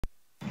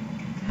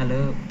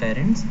Hello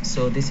parents,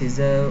 so this is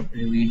a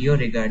video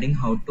regarding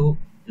how to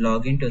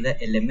log into the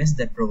LMS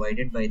that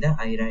provided by the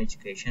IRA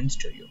Education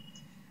Studio.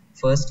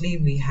 Firstly,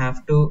 we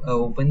have to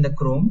open the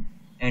Chrome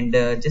and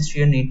just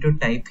you need to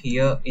type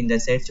here in the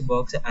search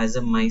box as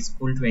a My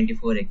School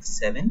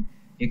 24x7.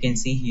 You can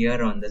see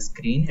here on the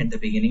screen at the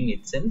beginning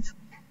itself.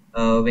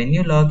 When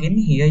you log in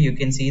here, you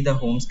can see the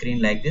home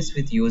screen like this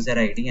with user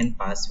ID and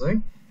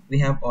password. We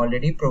have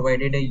already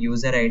provided a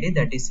user ID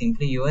that is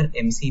simply your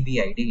MCB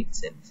ID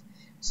itself.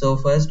 So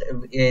first,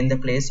 in the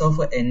place of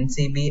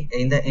MCB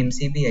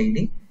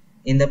ID,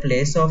 in the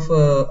place of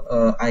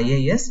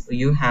IIS,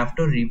 you have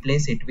to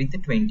replace it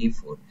with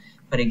 24.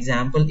 For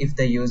example, if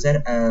the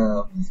user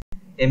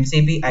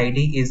MCB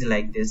ID is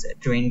like this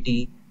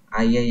 20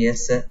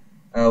 IIS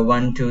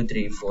 1 2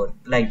 3 4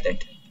 like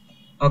that.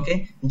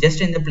 Okay, just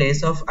in the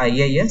place of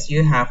IIS,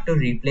 you have to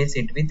replace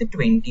it with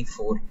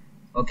 24.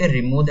 Okay,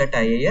 remove that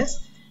IIS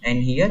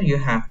and here you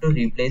have to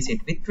replace it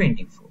with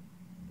 24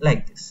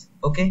 like this.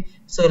 Okay,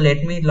 so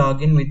let me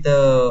log in with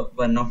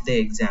one of the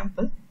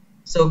example.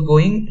 So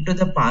going to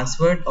the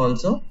password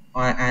also,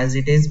 as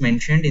it is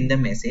mentioned in the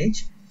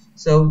message,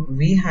 so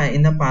we have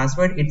in the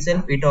password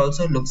itself, it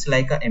also looks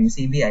like a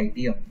MCB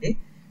ID only,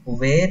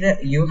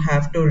 where you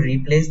have to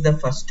replace the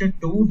first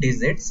two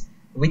digits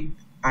with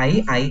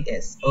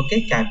IIS.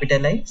 Okay,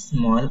 capital I,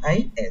 small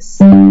I,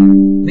 S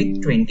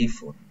with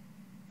 24.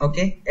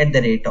 Okay, at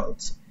the rate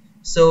also.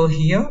 So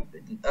here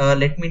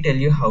let me tell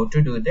you how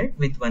to do that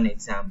with one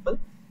example.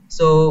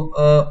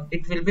 So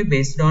it will be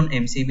based on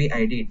MCB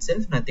ID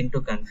itself, nothing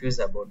to confuse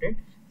about it.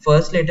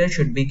 First letter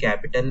should be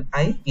capital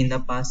I in the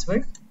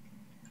password,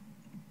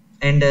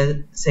 and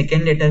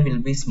second letter will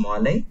be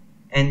small I,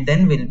 and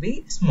then will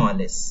be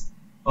small s.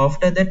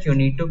 After that you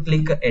need to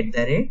click at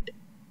the rate.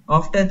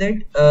 After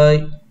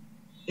that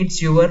it's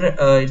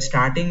your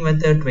starting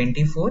with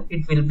 24,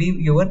 it will be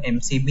your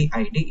MCB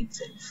ID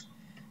itself.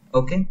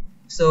 Okay,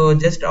 so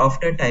just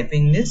after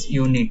typing this,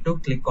 you need to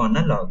click on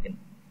a login.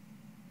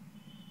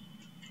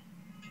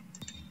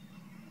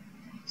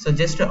 So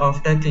just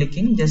after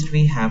clicking, just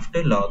we have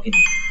to log in.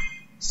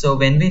 So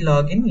when we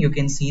log in, you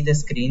can see the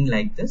screen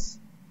like this.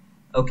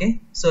 Okay,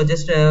 so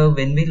just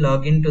when you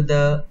log into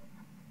the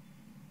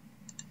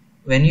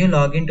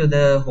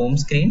home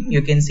screen,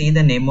 you can see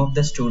the name of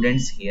the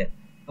students here.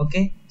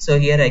 Okay, so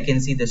here I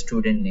can see the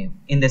student name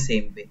in the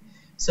same way.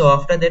 So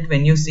after that,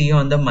 when you see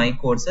on the my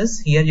courses,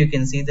 here you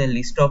can see the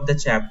list of the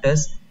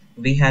chapters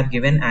we have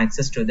given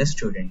access to the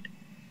student.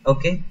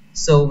 Okay,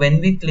 so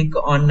when we click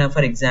on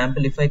for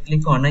example, if I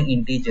click on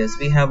integers,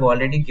 we have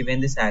already given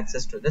this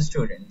access to the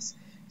students.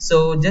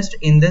 So just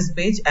in this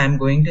page, I am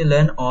going to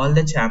learn all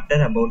the chapter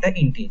about an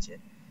integer.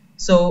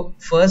 So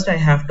first I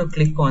have to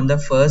click on the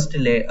first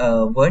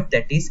word,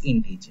 that is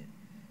integer.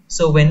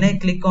 So when I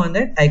click on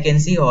that, I can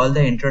see all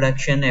the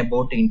introduction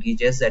about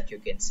integers that you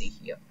can see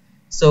here.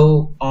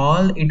 So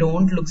it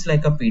won't looks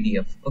like a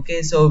PDF.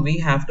 Okay, so we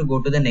have to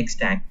go to the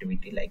next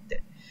activity like that.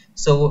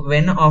 So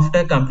when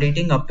after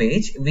completing a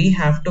page, we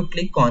have to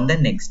click on the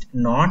next,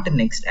 not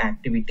next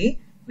activity,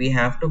 we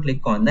have to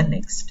click on the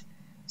next.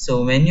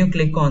 So when you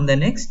click on the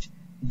next,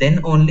 then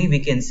only we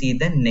can see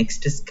the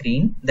next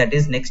screen, that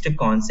is next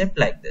concept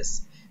like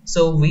this.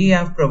 So we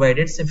have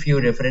provided a few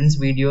reference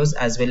videos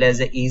as well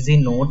as easy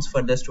notes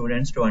for the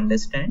students to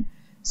understand.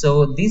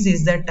 So this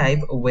is the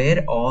type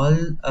where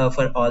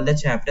for all the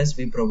chapters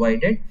we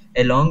provided,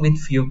 along with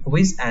few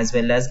quiz as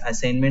well as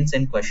assignments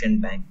and question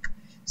bank.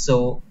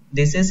 So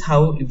this is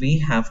how we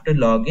have to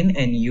log in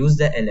and use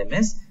the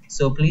LMS.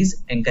 So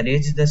please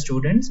encourage the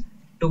students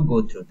to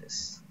go through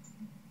this.